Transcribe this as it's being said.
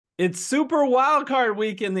It's Super Wildcard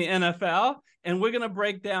Week in the NFL, and we're going to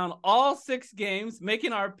break down all 6 games,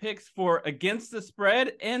 making our picks for against the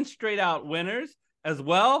spread and straight out winners, as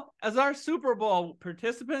well as our Super Bowl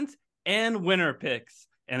participants and winner picks.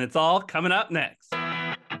 And it's all coming up next.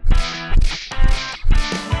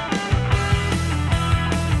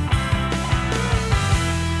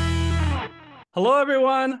 Hello,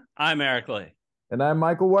 everyone. I'm Eric Lee. And I'm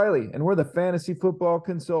Michael Wiley, and we're the Fantasy Football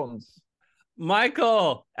Consultants.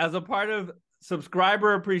 Michael, as a part of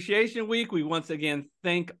Subscriber Appreciation Week, we once again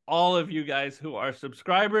thank all of you guys who are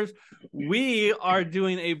subscribers. We are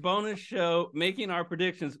doing a bonus show making our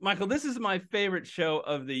predictions. Michael, this is my favorite show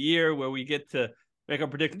of the year where we get to make our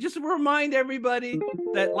predictions. Just to remind everybody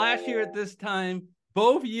that last year at this time,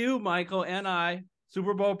 both you, Michael, and I,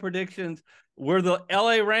 Super Bowl predictions were the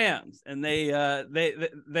LA Rams, and they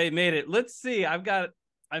made it. Let's see.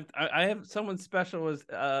 I have someone special as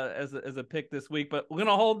a pick this week, but we're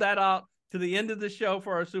gonna hold that out to the end of the show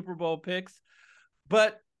for our Super Bowl picks.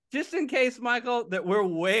 But just in case, Michael, that we're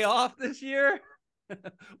way off this year,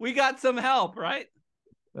 we got some help, right?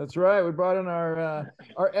 That's right. We brought in our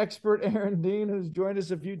expert Aaron Dean, who's joined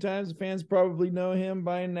us a few times. The fans probably know him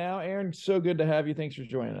by now. Aaron, so good to have you. Thanks for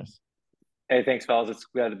joining us. Hey, thanks, fellas. It's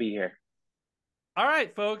glad to be here. All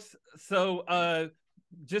right, folks. So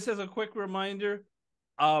just as a quick reminder,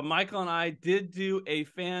 Michael and I did do a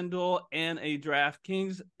FanDuel and a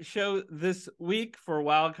DraftKings show this week for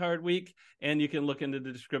Wildcard Week, and you can look into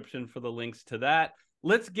the description for the links to that.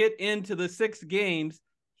 Let's get into the 6 games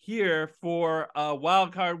here for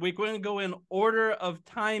Wildcard Week. We're going to go in order of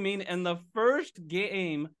timing, and the first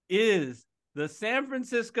game is the San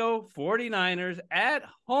Francisco 49ers at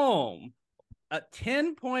home, a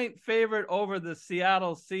 10-point favorite over the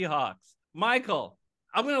Seattle Seahawks. Michael,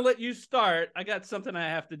 I'm going to let you start. I got something I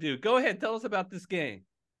have to do. Go ahead. Tell us about this game.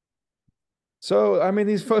 So, I mean,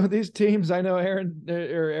 these teams, I know Aaron or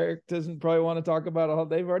Eric doesn't probably want to talk about all.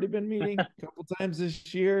 They've already been meeting a couple times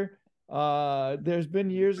this year. There's been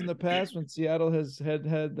years in the past when Seattle has had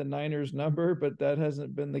the Niners number, but that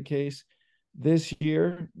hasn't been the case this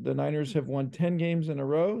year. The Niners have won 10 games in a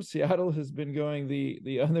row. Seattle has been going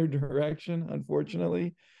the other direction,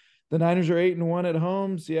 unfortunately. The Niners are 8-1 at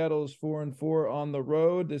home. Seattle is 4-4 on the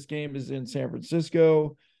road. This game is in San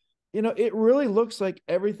Francisco. You know, it really looks like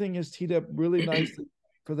everything is teed up really nicely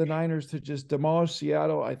for the Niners to just demolish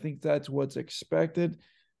Seattle. I think that's what's expected.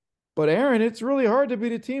 But Aaron, it's really hard to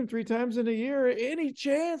beat a team 3 times in a year. Any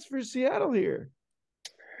chance for Seattle here?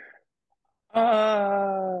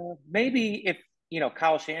 Maybe if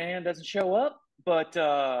Kyle Shanahan doesn't show up, but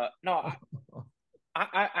no,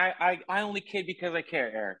 I only kid because I care,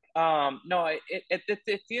 Eric. No, at the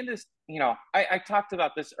end of this, I talked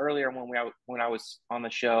about this earlier when I was on the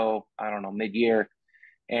show. I don't know, mid-year,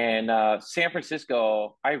 and San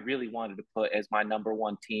Francisco, I really wanted to put as my number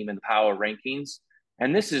 1 team in the power rankings,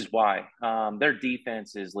 and this is why. Their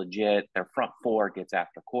defense is legit. Their front 4 gets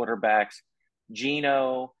after quarterbacks.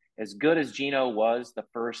 Geno. As good as Geno was the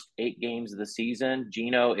first 8 games of the season,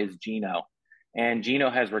 Geno is Geno. And Geno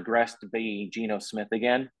has regressed to be Geno Smith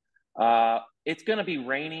again. It's going to be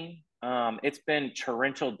raining. It's been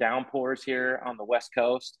torrential downpours here on the West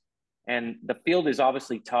Coast. And the field is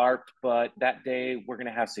obviously tarped, but that day we're going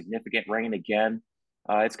to have significant rain again.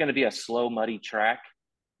 It's going to be a slow, muddy track.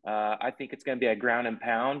 I think it's going to be a ground and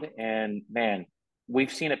pound. And, man,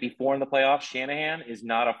 we've seen it before in the playoffs. Shanahan is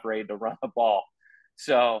not afraid to run the ball.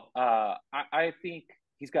 So I think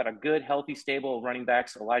he's got a good, healthy, stable running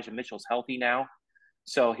backs. Elijah Mitchell's healthy now,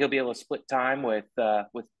 so he'll be able to split time with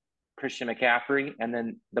Christian McCaffrey. And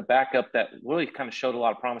then the backup that really kind of showed a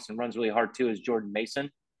lot of promise and runs really hard too is Jordan Mason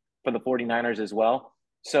for the 49ers as well.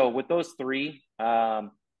 So with those 3, I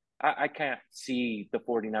can't see the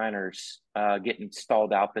 49ers getting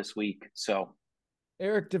stalled out this week. So,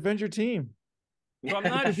 Eric, defend your team. So I'm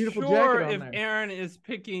not sure if Aaron is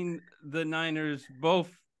picking the Niners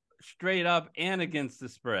both straight up and against the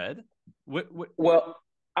spread. Well,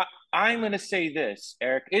 I'm going to say this,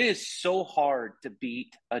 Eric. It is so hard to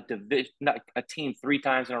beat a team 3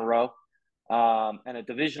 times in a row, and a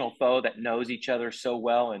divisional foe that knows each other so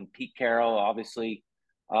well. And Pete Carroll obviously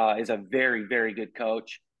is a very, very good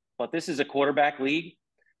coach. But this is a quarterback league.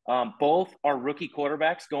 Both are rookie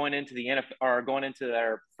quarterbacks going into the NFL, are going into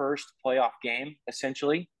their first playoff game,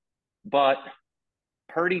 essentially. But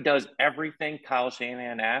Purdy does everything Kyle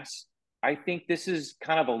Shanahan asks. I think this is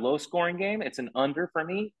kind of a low-scoring game. It's an under for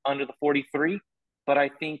me, under the 43. But I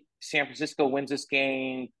think San Francisco wins this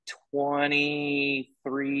game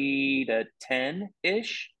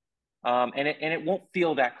 23-10-ish, and it won't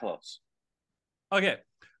feel that close. Okay.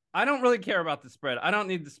 I don't really care about the spread. I don't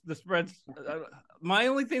need the spreads. my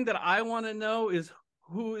only thing that I want to know is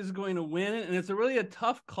who is going to win it, and it's really a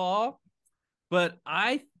tough call. But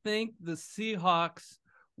I think the Seahawks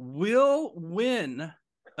will win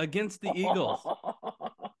against the Eagles.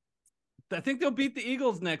 I think they'll beat the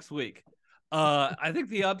Eagles next week. I think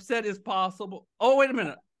the upset is possible. Oh, wait a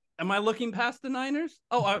minute. Am I looking past the Niners?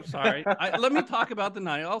 Oh, I'm sorry. Let me talk about the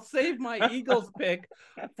Niners. I'll save my Eagles pick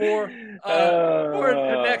for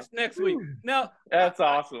next week. Now, that's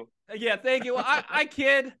awesome. Yeah, thank you. Well, I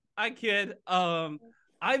kid.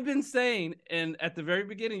 I've been saying, and at the very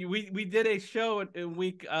beginning, we did a show in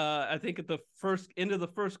week, I think at the end of the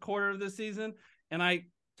first quarter of the season, and I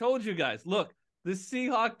told you guys, look, the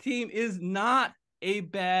Seahawks team is not a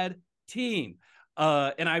bad team.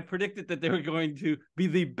 And I predicted that they were going to be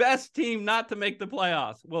the best team not to make the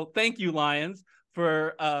playoffs. Well, thank you, Lions,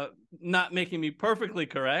 for not making me perfectly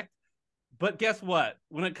correct. But guess what?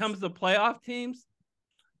 When it comes to playoff teams,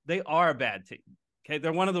 they are a bad team. Okay,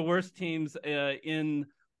 they're one of the worst teams in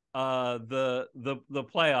the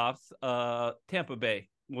playoffs. Tampa Bay,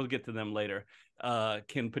 we'll get to them later,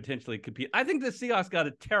 can potentially compete. I think the Seahawks got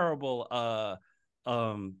a terrible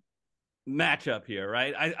matchup here,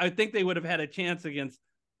 right? I think they would have had a chance against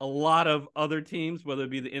a lot of other teams, whether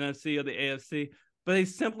it be the NFC or the AFC, but they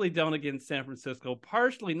simply don't against San Francisco,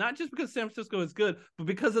 partially not just because San Francisco is good, but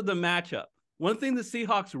because of the matchup. One thing the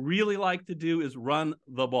Seahawks really like to do is run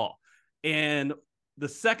the ball. And the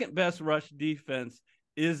second best rush defense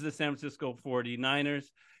is the San Francisco 49ers.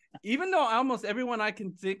 Even though almost everyone I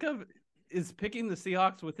can think of is picking the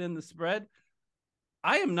Seahawks within the spread,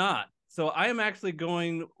 I am not. So I am actually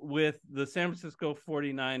going with the San Francisco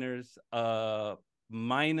 49ers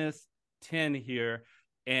minus 10 here.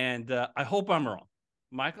 And I hope I'm wrong.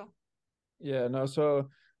 Michael? Yeah, no, so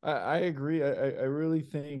I agree. I really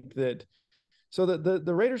think that. So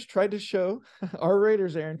the Raiders tried to show our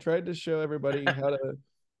Raiders, Aaron, tried to show everybody how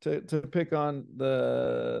to pick on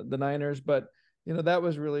the Niners, but that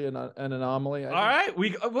was really an anomaly. All right,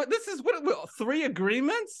 this is what 3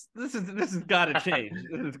 agreements. This has got to change.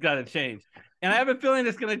 This has got to change, and I have a feeling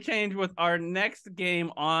it's going to change with our next game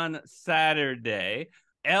on Saturday.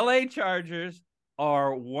 LA Chargers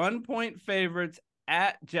are 1-point favorites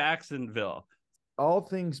at Jacksonville. All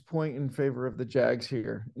things point in favor of the Jags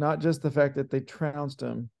here, not just the fact that they trounced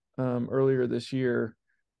them earlier this year,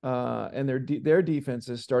 and their defense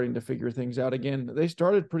is starting to figure things out again. They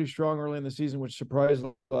started pretty strong early in the season, which surprised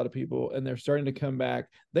a lot of people, and they're starting to come back.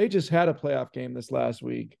 They just had a playoff game this last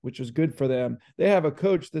week, which was good for them. They have a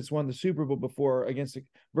coach that's won the Super Bowl before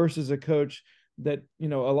versus a coach that a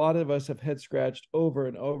lot of us have head scratched over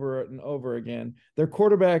and over and over again. Their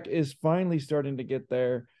quarterback is finally starting to get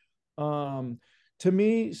there. To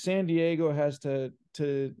me, San Diego has to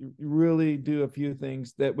really do a few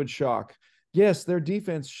things that would shock. Yes, their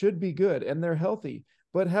defense should be good and they're healthy,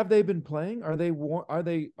 but have they been playing? Are they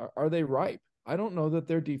ripe? I don't know that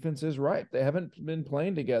their defense is ripe. They haven't been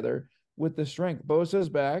playing together with the strength. Bosa's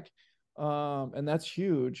back, and that's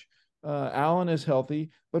huge. Allen is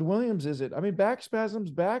healthy, but Williams isn't. I mean, back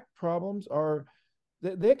spasms, back problems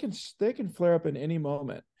they can flare up in any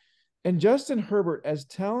moment. And Justin Herbert, as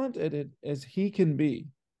talented as he can be,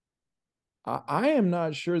 I am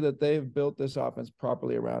not sure that they've built this offense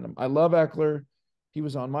properly around him. I love Eckler. He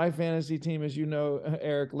was on my fantasy team, as you know,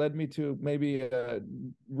 Eric, led me to maybe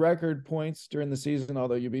record points during the season,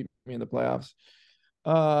 although you beat me in the playoffs.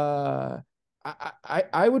 I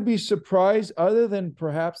would be surprised, other than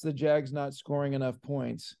perhaps the Jags not scoring enough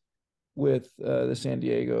points, with the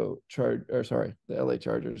the LA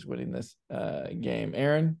Chargers winning this game.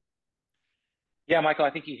 Aaron? Yeah, Michael, I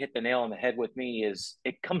think you hit the nail on the head with me. Is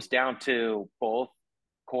it comes down to both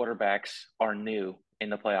quarterbacks are new in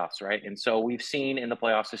the playoffs, right? And so we've seen in the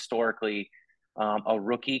playoffs historically a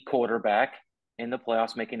rookie quarterback in the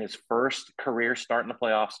playoffs making his first career start in the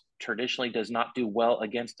playoffs traditionally does not do well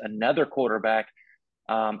against another quarterback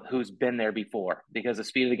who's been there before because of the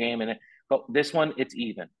speed of the game. But this one, it's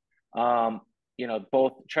even.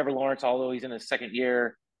 Both Trevor Lawrence, although he's in his second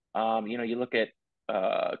year, you look at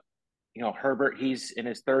Herbert, he's in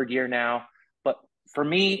his third year now. But for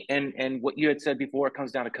me, and what you had said before, it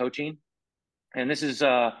comes down to coaching. And this is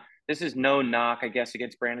no knock, I guess,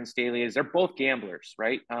 against Brandon Staley, is they're both gamblers,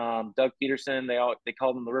 right? Doug Peterson, they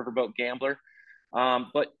called him the riverboat gambler.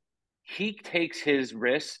 But he takes his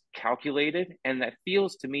risks calculated, and that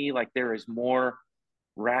feels to me like there is more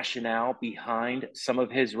rationale behind some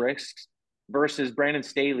of his risks versus Brandon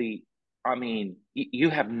Staley. I mean, you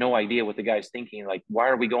have no idea what the guy's thinking. Like, why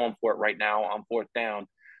are we going for it right now on fourth down?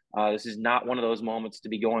 This is not one of those moments to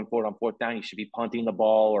be going for it on fourth down. You should be punting the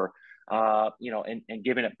ball or, and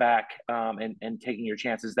giving it back and taking your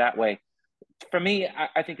chances that way. For me,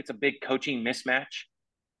 I think it's a big coaching mismatch.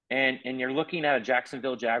 And you're looking at a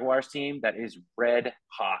Jacksonville Jaguars team that is red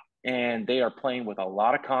hot, and they are playing with a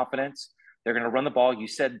lot of confidence. They're going to run the ball. You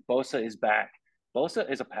said Bosa is back.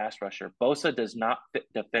 Bosa is a pass rusher. Bosa does not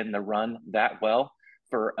defend the run that well.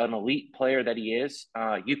 For an elite player that he is,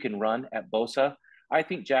 you can run at Bosa. I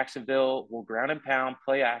think Jacksonville will ground and pound,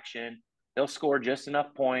 play action. They'll score just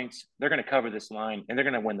enough points. They're going to cover this line, and they're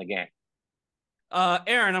going to win the game.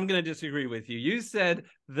 Aaron, I'm going to disagree with you. You said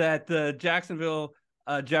that the Jacksonville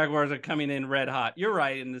Jaguars are coming in red hot. You're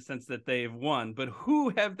right in the sense that they've won, but who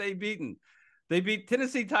have they beaten? They beat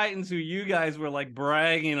Tennessee Titans, who you guys were like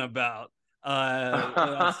bragging about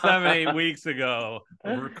 7-8 weeks ago.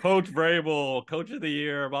 Coach Vrabel, Coach of the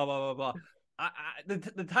Year, blah blah blah blah.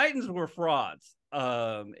 The Titans were frauds,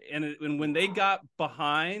 and when they got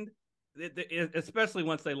behind, especially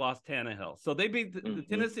once they lost Tannehill, so they beat the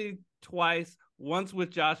Tennessee twice. Once with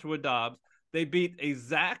Joshua Dobbs. They beat a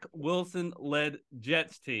Zach Wilson-led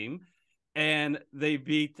Jets team, and they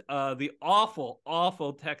beat the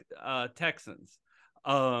awful Texans.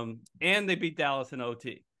 And they beat Dallas in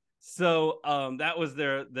OT. So that was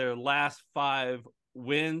their last 5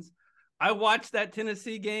 wins. I watched that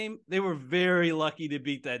Tennessee game. They were very lucky to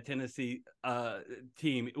beat that Tennessee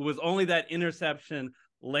team. It was only that interception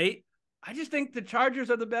late. I just think the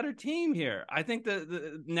Chargers are the better team here. I think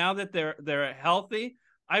that now that they're healthy,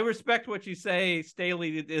 I respect what you say.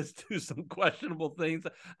 Staley is do some questionable things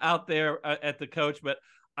out there at the coach, but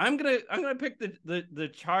I'm gonna pick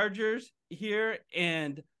the Chargers here,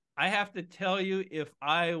 and I have to tell you, if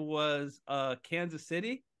I was Kansas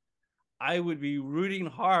City, I would be rooting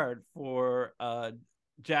hard for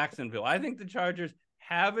Jacksonville. I think the Chargers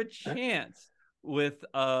have a chance with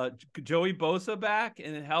Joey Bosa back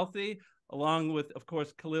and healthy, along with, of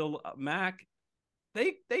course, Khalil Mack.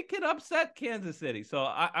 They could upset Kansas City. So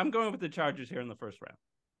I'm going with the Chargers here in the first round.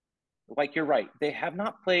 Like, you're right. They have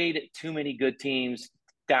not played too many good teams,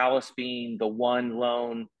 Dallas being the one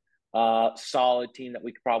lone solid team that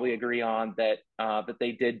we could probably agree on that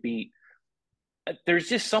they did beat. There's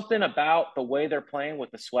just something about the way they're playing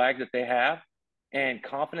with the swag that they have, and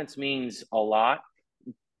confidence means a lot.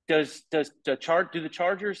 Do the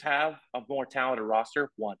Chargers have a more talented roster?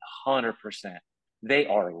 100%. They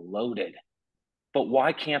are loaded. But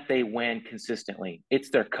why can't they win consistently? It's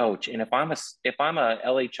their coach. And if I'm a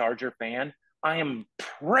LA Charger fan, I am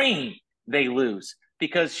praying they lose,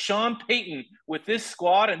 because Sean Payton with this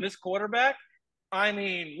squad and this quarterback, I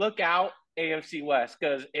mean, look out, AFC West,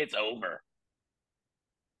 because it's over.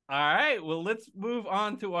 All right, well, let's move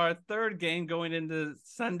on to our third game going into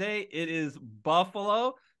Sunday. It is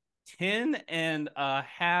Buffalo,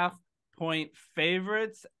 10.5 point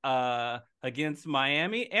favorites against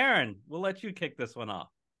Miami. Aaron, we'll let you kick this one off.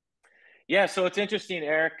 Yeah, so it's interesting,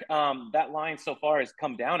 Eric. That line so far has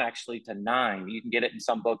come down actually to 9. You can get it in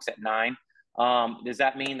some books at 9. Does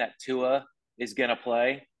that mean that Tua is going to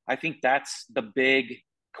play? I think that's the big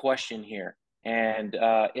question here. And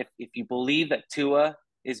if you believe that Tua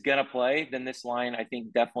is going to play, then this line, I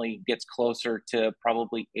think, definitely gets closer to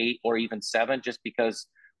probably 8 or even 7, just because,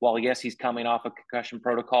 while, yes, he's coming off a concussion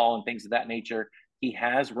protocol and things of that nature, he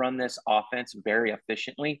has run this offense very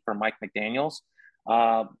efficiently for Mike McDaniels.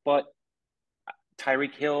 But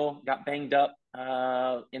Tyreek Hill got banged up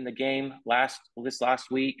in the game this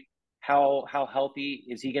last week. How healthy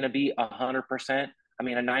is he going to be? 100%. I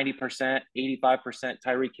mean, a 90%, 85%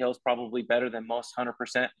 Tyreek Hill is probably better than most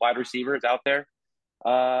 100% wide receivers out there.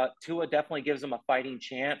 Tua definitely gives them a fighting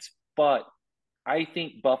chance, but I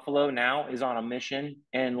think Buffalo now is on a mission.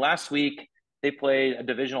 And last week they played a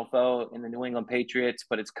divisional foe in the New England Patriots,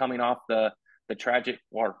 but it's coming off the tragic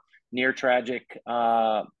or near tragic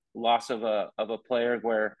loss of a player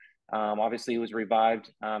where obviously he was revived,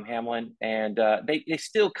 Hamlin, and they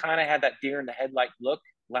still kind of had that deer in the headlight look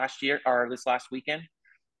this last weekend,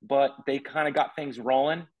 but they kind of got things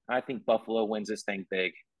rolling. I think Buffalo wins this thing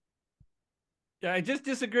big. Yeah, I just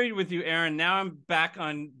disagreed with you, Aaron. Now I'm back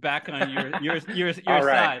on your All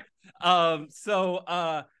side.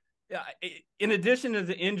 right. In addition to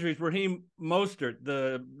the injuries, Raheem Mostert,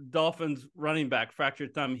 the Dolphins running back,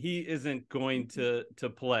 fractured thumb, he isn't going to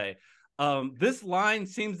play. This line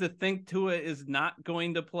seems to think Tua is not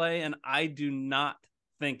going to play, and I do not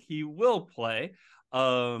think he will play,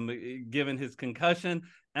 given his concussion.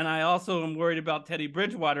 And I also am worried about Teddy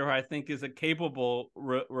Bridgewater, who I think is a capable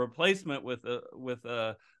replacement with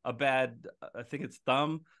a bad, I think it's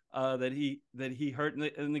thumb that he hurt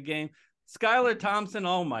in the game. Skylar Thompson,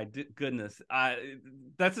 oh my goodness,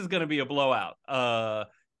 this is going to be a blowout.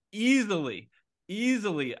 Easily.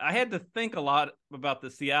 I had to think a lot about the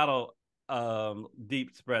Seattle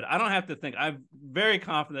deep spread. I don't have to think. I'm very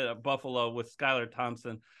confident that Buffalo with Skylar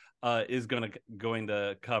Thompson is going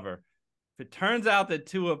to cover. If it turns out that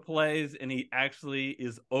Tua plays and he actually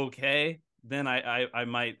is okay, then I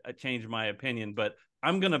might change my opinion. But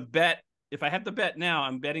I'm going to bet, if I have to bet now,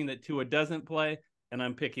 I'm betting that Tua doesn't play, and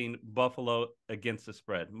I'm picking Buffalo against the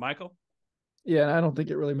spread. Michael? Yeah, and I don't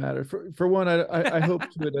think it really matters. For one, I hope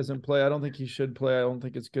Tua doesn't play. I don't think he should play. I don't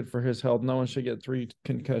think it's good for his health. No one should get 3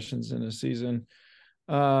 concussions in a season.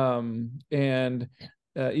 And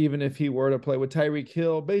even if he were to play with Tyreek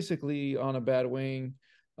Hill, basically on a bad wing,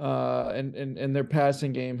 and their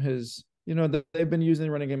passing game has, they've been using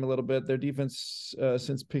the running game a little bit. Their defense,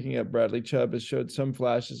 since picking up Bradley Chubb, has showed some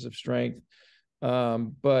flashes of strength.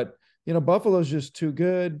 But Buffalo's just too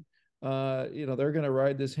good. They're going to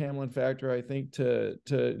ride this Hamlin factor, I think, to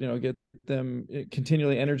get them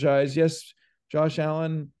continually energized. Yes, Josh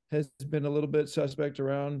Allen has been a little bit suspect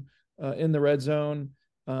around in the red zone.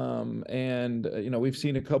 And we've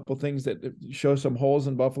seen a couple things that show some holes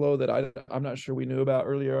in Buffalo that I'm not sure we knew about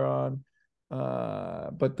earlier on.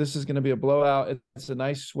 But this is going to be a blowout. It's a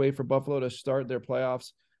nice way for Buffalo to start their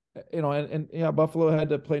playoffs. Buffalo had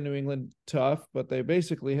to play New England tough, but they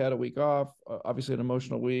basically had a week off, obviously an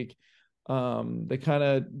emotional week. They kind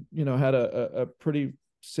of, had a pretty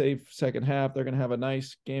safe second half. They're going to have a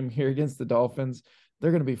nice game here against the Dolphins.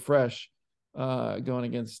 They're going to be fresh going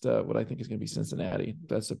against what I think is going to be Cincinnati.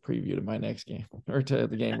 That's a preview to my next game, or to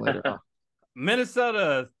the game later on.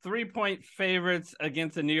 Minnesota 3-point favorites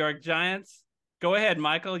against the New York Giants. Go ahead,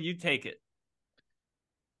 Michael. You take it.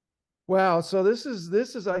 Wow. So this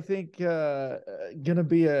is I think going to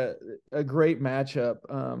be a great matchup.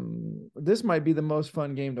 This might be the most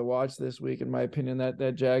fun game to watch this week, in my opinion.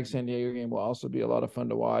 That Jags San Diego game will also be a lot of fun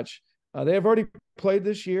to watch. They have already played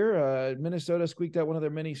this year. Minnesota squeaked out one of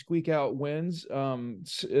their many squeak out wins.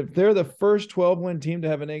 If they're the first 12-win team to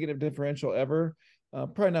have a negative differential ever,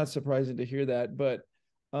 probably not surprising to hear that. But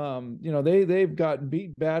they've gotten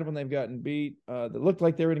beat bad when they've gotten beat. They looked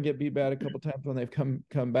like they were going to get beat bad a couple times when they've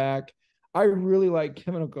come back. I really like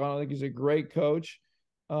Kevin O'Connell. I think he's a great coach.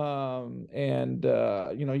 You got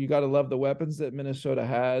to love the weapons that Minnesota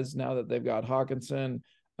has now that they've got Hawkinson.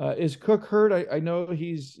 Is Cook hurt? I know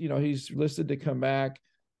he's listed to come back.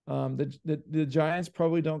 The Giants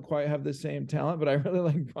probably don't quite have the same talent, but I really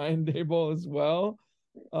like Brian Daboll as well.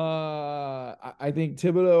 I think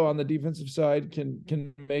Thibodeau on the defensive side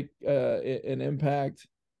can make an impact.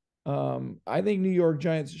 I think New York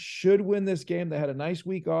Giants should win this game. They had a nice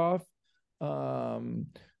week off. But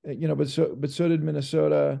so did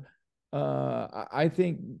Minnesota. I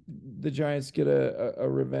think the Giants get a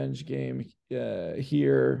revenge game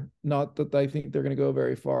here. Not that I think they're going to go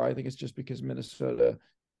very far. I think it's just because Minnesota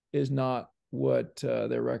is not what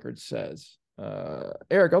their record says.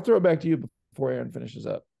 Eric, I'll throw it back to you before Aaron finishes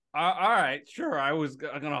up. All right, sure. I'm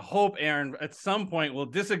going to hope Aaron at some point will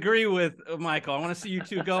disagree with Michael. I want to see you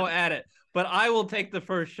two go at it, but I will take the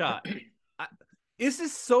first shot. This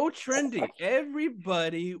is so trendy.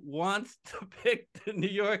 Everybody wants to pick the New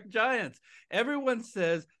York Giants. Everyone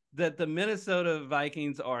says that the Minnesota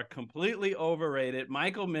Vikings are completely overrated.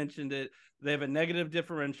 Michael mentioned it. They have a negative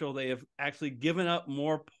differential. They have actually given up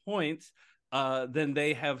more points than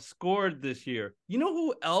they have scored this year. You know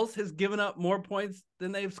who else has given up more points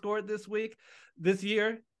than they've scored this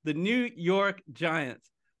year? The New York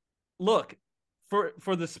Giants. Look,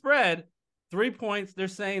 for the spread, 3 points, they're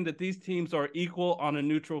saying that these teams are equal on a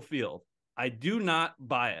neutral field. I do not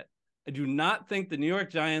buy it. I do not think the New York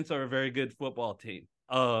Giants are a very good football team.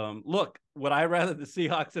 Look, would I rather the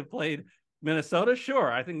Seahawks have played Minnesota?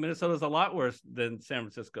 Sure. I think Minnesota's a lot worse than San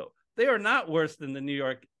Francisco. They are not worse than the New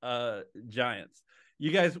York Giants.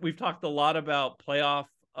 You guys, we've talked a lot about playoff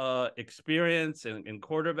experience and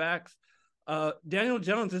quarterbacks. Daniel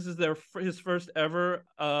Jones, this is his first ever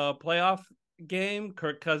playoff game.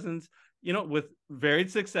 Kirk Cousins, with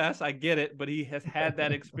varied success. I get it, but he has had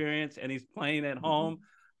that experience and he's playing at home.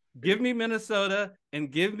 Give me Minnesota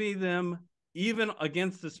and give me them even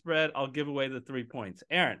against the spread. I'll give away the 3 points.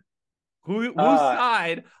 Aaron, whose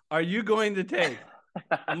side are you going to take?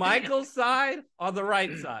 Michael's side or the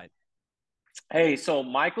right side? Hey, so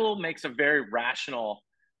Michael makes a very rational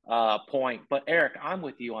point, but Eric, I'm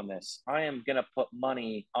with you on this. I am going to put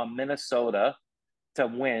money on Minnesota to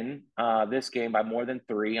win this game by more than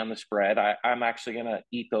 3 on the spread. I'm actually going to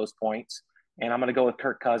eat those points, and I'm going to go with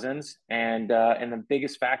Kirk Cousins. And the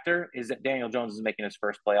biggest factor is that Daniel Jones is making his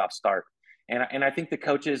first playoff start. And I think the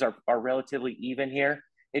coaches are relatively even here.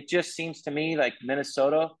 It just seems to me like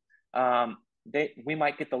Minnesota, we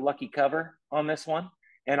might get the lucky cover on this one,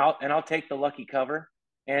 and I'll take the lucky cover.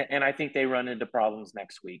 And I think they run into problems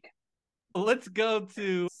next week. Let's go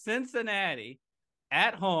to Cincinnati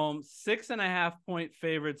at home, 6.5-point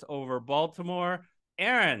favorites over Baltimore.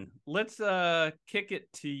 Aaron, let's kick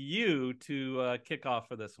it to you to kick off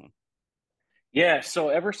for this one. Yeah, so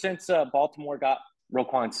ever since Baltimore got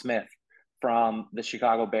Roquan Smith from the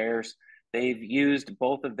Chicago Bears, they've used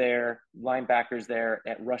both of their linebackers there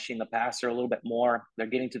at rushing the passer a little bit more. They're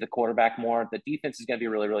getting to the quarterback more. The defense is going to be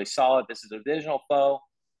really, really solid. This is a divisional foe.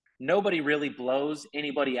 Nobody really blows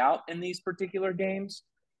anybody out in these particular games.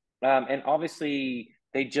 And obviously,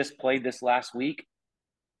 they just played this last week.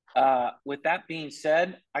 With that being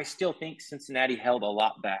said, I still think Cincinnati held a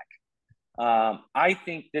lot back. I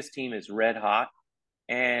think this team is red hot.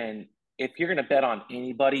 And if you're going to bet on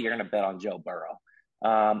anybody, you're going to bet on Joe Burrow.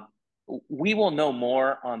 Um, we will know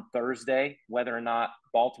more on Thursday whether or not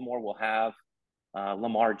Baltimore will have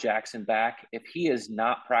Lamar Jackson back. If he is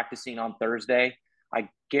not practicing on Thursday, I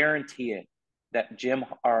guarantee it that John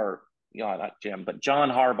Harbaugh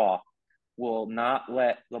will not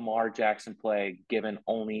let Lamar Jackson play, given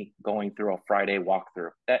only going through a Friday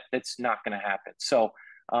walkthrough. That's not going to happen. So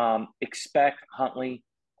expect Huntley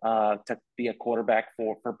to be a quarterback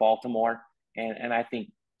for Baltimore, and I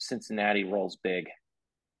think Cincinnati rolls big.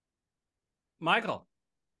 Michael.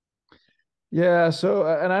 Yeah, so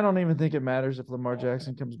and I don't even think it matters if Lamar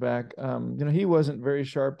Jackson comes back. He wasn't very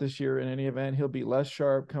sharp this year in any event. He'll be less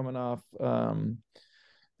sharp coming off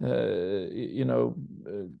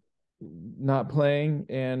not playing.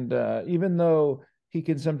 And even though he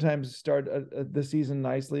can sometimes start the season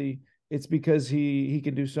nicely, it's because he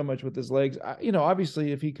can do so much with his legs.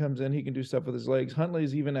 Obviously, if he comes in, he can do stuff with his legs.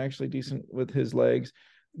 Huntley's even actually decent with his legs.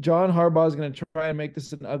 John Harbaugh is going to try and make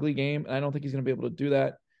this an ugly game, and I don't think he's going to be able to do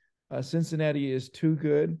that. Cincinnati is too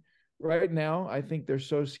good right now. I think they're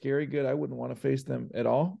so scary good. I wouldn't want to face them at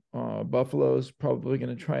all. Buffalo's probably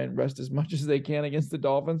going to try and rest as much as they can against the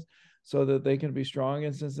Dolphins so that they can be strong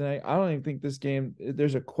against Cincinnati. I don't even think this game,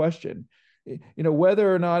 there's a question.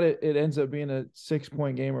 Whether or not it ends up being a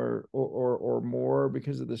 6-point game or more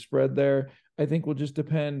because of the spread there, I think will just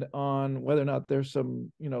depend on whether or not there's some,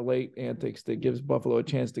 late antics that gives Buffalo a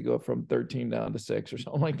chance to go from 13 down to 6 or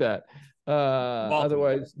something like that.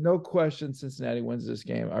 Otherwise, no question, Cincinnati wins this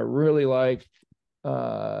game. I really like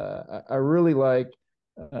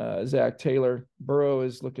Zach Taylor. Burrow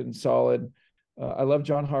is looking solid. I love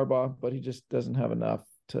John Harbaugh, but he just doesn't have enough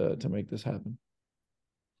to make this happen.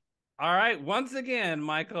 All right. Once again,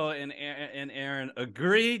 Michael and Aaron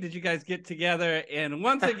agree. Did you guys get together? And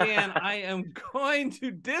once again, I am going to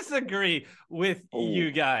disagree with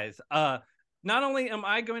you guys. Not only am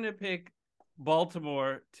I going to pick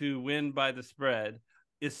Baltimore to win by the spread,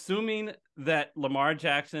 assuming that Lamar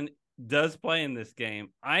Jackson does play in this game,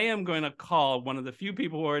 I am going to call one of the few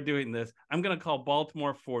people who are doing this. I'm going to call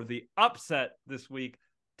Baltimore for the upset this week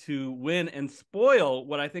to win and spoil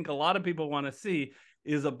what I think a lot of people want to see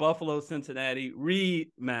is a Buffalo-Cincinnati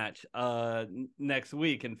rematch next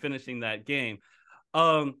week and finishing that game.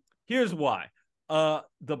 Here's why.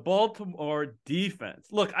 The Baltimore defense.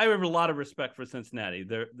 Look, I have a lot of respect for Cincinnati.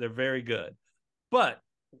 They're very good. But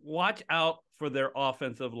watch out for their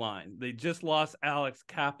offensive line. They just lost Alex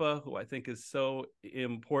Kappa, who I think is so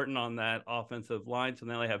important on that offensive line. So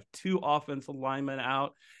now they have 2 offensive linemen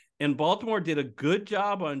out. And Baltimore did a good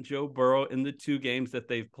job on Joe Burrow in the 2 games that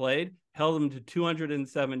they've played, held them to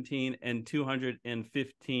 217 and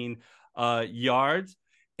 215 yards.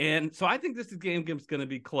 And so I think this game is going to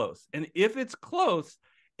be close. And if it's close,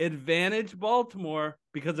 advantage Baltimore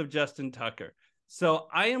because of Justin Tucker. So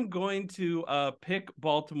I am going to pick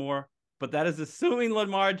Baltimore, but that is assuming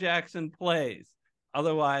Lamar Jackson plays.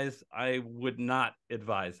 Otherwise, I would not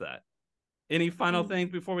advise that. Any final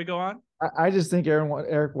things before we go on? I just think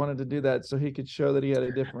Eric wanted to do that so he could show that he had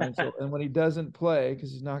a differential. And when he doesn't play,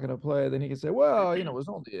 because he's not going to play, then he can say, well, it was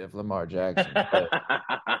only if Lamar Jackson played.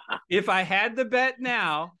 If I had the bet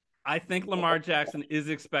now, I think Lamar Jackson is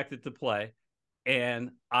expected to play.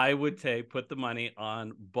 And I would put the money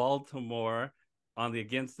on Baltimore on the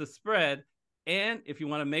against the spread. And if you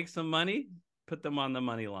want to make some money, put them on the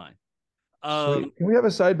money line. Can we have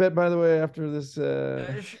a side bet, by the way, after this?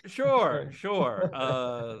 Sure.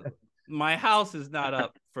 My house is not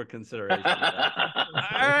up for consideration. All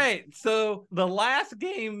right. So the last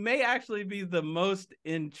game may actually be the most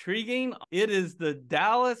intriguing. It is the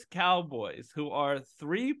Dallas Cowboys, who are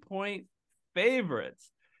 3-point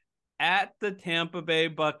favorites at the Tampa Bay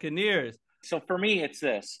Buccaneers. So for me, it's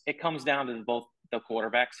this. It comes down to both the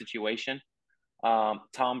quarterback situation.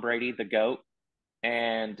 Tom Brady, the GOAT,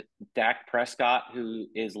 and Dak Prescott, who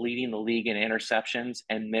is leading the league in interceptions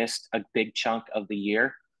and missed a big chunk of the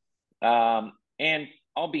year. And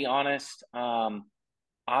I'll be honest,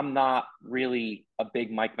 I'm not really a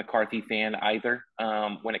big Mike McCarthy fan either.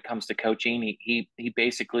 When it comes to coaching, he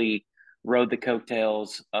basically rode the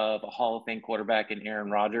coattails of a Hall of Fame quarterback in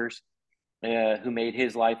Aaron Rodgers, who made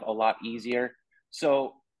his life a lot easier.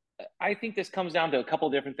 So I think this comes down to a couple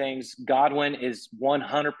of different things. Godwin is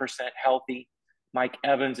 100% healthy. Mike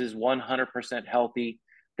Evans is 100% healthy.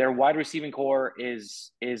 Their wide receiving core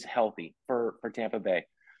is healthy for Tampa Bay.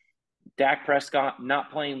 Dak Prescott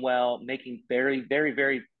not playing well, making very, very,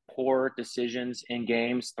 very poor decisions in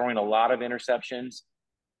games, throwing a lot of interceptions.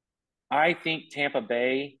 I think Tampa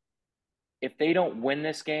Bay, if they don't win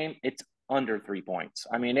this game, it's under 3 points.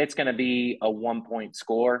 I mean, it's going to be a 1 point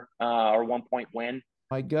score or 1 point win.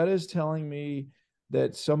 My gut is telling me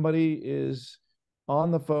that somebody is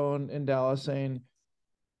on the phone in Dallas saying,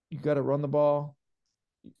 you got to run the ball.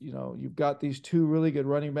 You know, you've got these two really good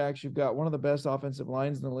running backs. You've got one of the best offensive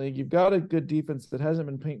lines in the league. You've got a good defense that hasn't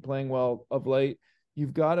been playing well of late.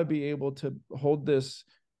 You've got to be able to hold this,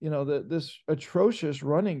 this atrocious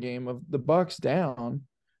running game of the Bucs down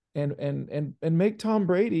and make Tom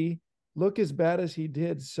Brady look as bad as he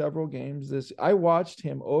did several games. I watched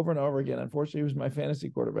him over and over again. Unfortunately, he was my fantasy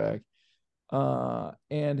quarterback.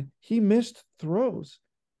 And he missed throws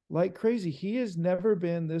like crazy. He has never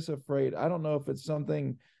been this afraid. I don't know if it's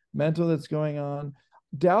something mental that's going on.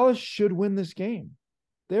 Dallas should win this game.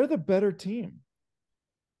 They're the better team.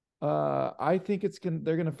 I think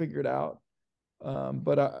they're gonna figure it out.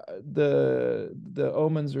 But the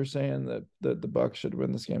omens are saying that the Bucs should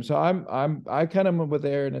win this game. So I kind of with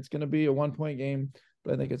Aaron. It's gonna be a 1 point game,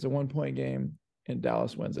 but I think it's a 1 point game and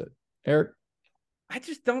Dallas wins it. Eric? I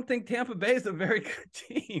just don't think Tampa Bay is a very good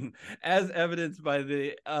team, as evidenced by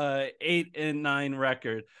the 8-9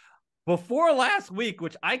 record. Before last week,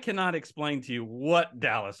 which I cannot explain to you what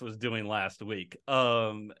Dallas was doing last week,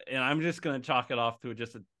 and I'm just going to chalk it off to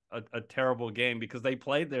just a terrible game because they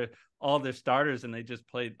played all their starters and they just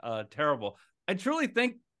played terrible. I truly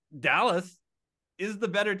think Dallas is the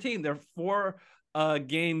better team. They're 4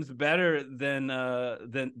 games better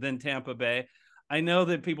than Tampa Bay. I know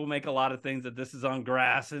that people make a lot of things that this is on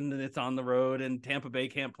grass and it's on the road and Tampa Bay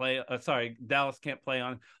can't play. Dallas can't play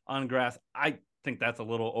on grass. I think that's a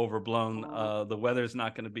little overblown. The weather's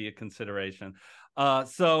not going to be a consideration.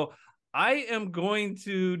 So I am going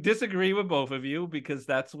to disagree with both of you because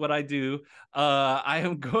that's what I do. I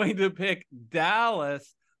am going to pick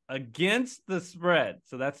Dallas against the spread.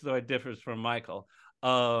 So that's the way it differs from Michael.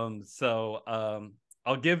 I'll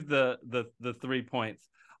give the 3 points.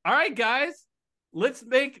 All right, guys. Let's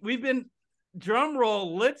make drum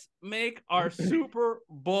roll. Let's make our Super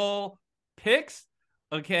Bowl picks.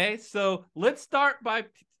 Okay, so let's start by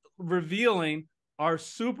revealing our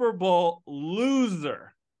Super Bowl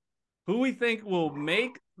loser, who we think will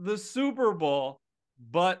make the Super Bowl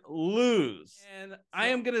but lose. And I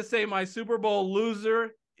am going to say my Super Bowl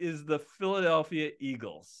loser is the Philadelphia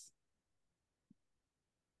Eagles.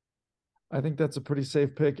 I think that's a pretty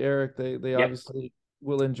safe pick, Eric. They obviously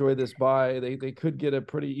will enjoy this bye. They could get a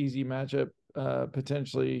pretty easy matchup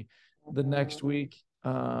potentially the next week.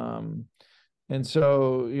 And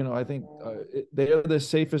so, I think they are the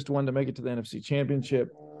safest one to make it to the NFC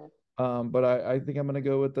Championship. But I think I'm going to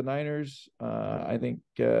go with the Niners. I think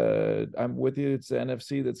I'm with you. It's the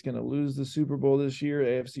NFC that's going to lose the Super Bowl this year.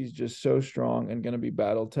 AFC is just so strong and going to be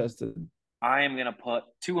battle tested. I am going to put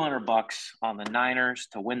 $200 on the Niners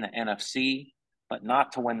to win the NFC, but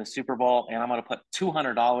not to win the Super Bowl. And I'm going to put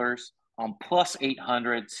 $200 on plus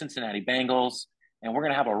 800 Cincinnati Bengals. And we're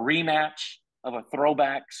going to have a rematch of a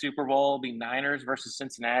throwback Super Bowl, be Niners versus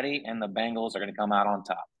Cincinnati, and the Bengals are going to come out on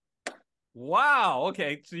top. Wow.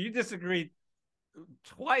 Okay. So you disagreed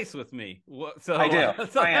twice with me. So I do.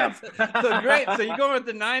 I am. So great. So you're going with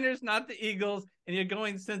the Niners, not the Eagles, and you're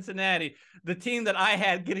going Cincinnati, the team that I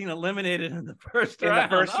had getting eliminated in the first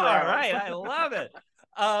round. All right. I love it.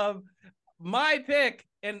 My pick,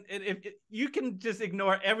 and if you can just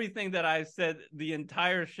ignore everything that I've said the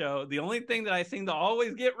entire show, the only thing that I seem to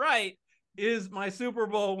always get right is my Super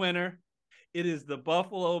Bowl winner. It is the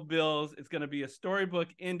Buffalo Bills. It's going to be a storybook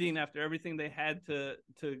ending after everything they had to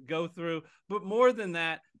go through. But more than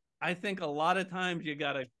that, I think a lot of times you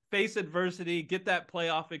got to face adversity, get that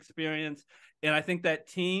playoff experience. And I think that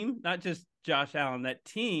team, not just Josh Allen, that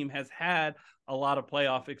team has had a lot of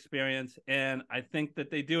playoff experience. And I think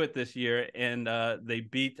that they do it this year. And they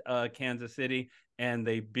beat Kansas City and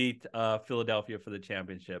they beat Philadelphia for the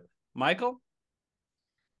championship. Michael?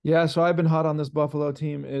 Yeah, so I've been hot on this Buffalo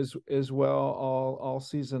team as well all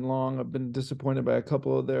season long. I've been disappointed by a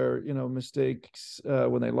couple of their mistakes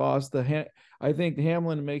when they lost. I think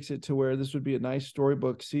Hamlin makes it to where this would be a nice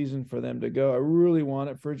storybook season for them to go. I really want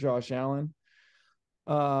it for Josh Allen.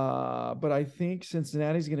 But I think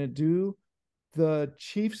Cincinnati's going to do the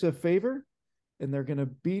Chiefs a favor, and they're going to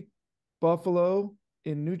beat Buffalo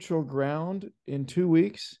in neutral ground in 2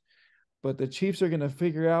 weeks. But the Chiefs are going to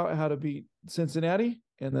figure out how to beat Cincinnati,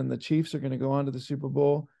 and then the Chiefs are going to go on to the Super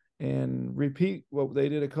Bowl and repeat what they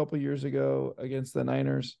did a couple years ago against the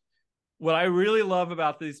Niners. What I really love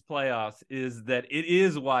about these playoffs is that it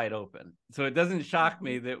is wide open. So it doesn't shock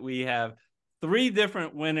me that we have 3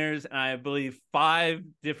 different winners and I believe 5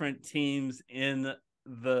 different teams in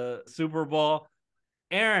the Super Bowl.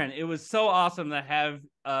 Aaron, it was so awesome to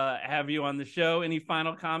have you on the show. Any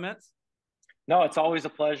final comments? No, it's always a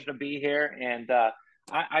pleasure to be here, and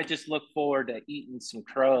I just look forward to eating some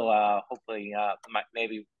crow. Hopefully,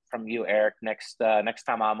 maybe from you, Eric, next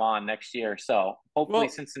time I'm on next year. So hopefully,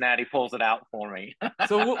 Cincinnati pulls it out for me.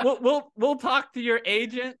 So we'll talk to your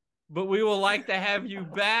agent, but we will like to have you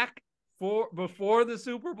back before the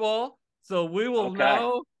Super Bowl, so we will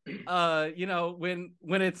know.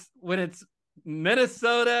 When it's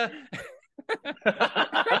Minnesota.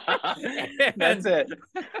 That's it.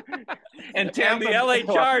 And Tampa, the LA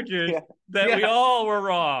Chargers, we all were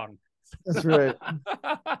wrong. That's right.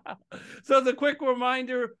 So the quick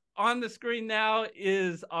reminder on the screen now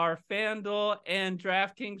is our FanDuel and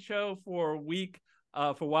DraftKings show for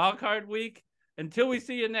Wildcard Week. Until we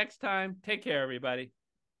see you next time, take care, everybody.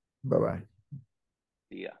 Bye-bye.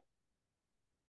 See ya.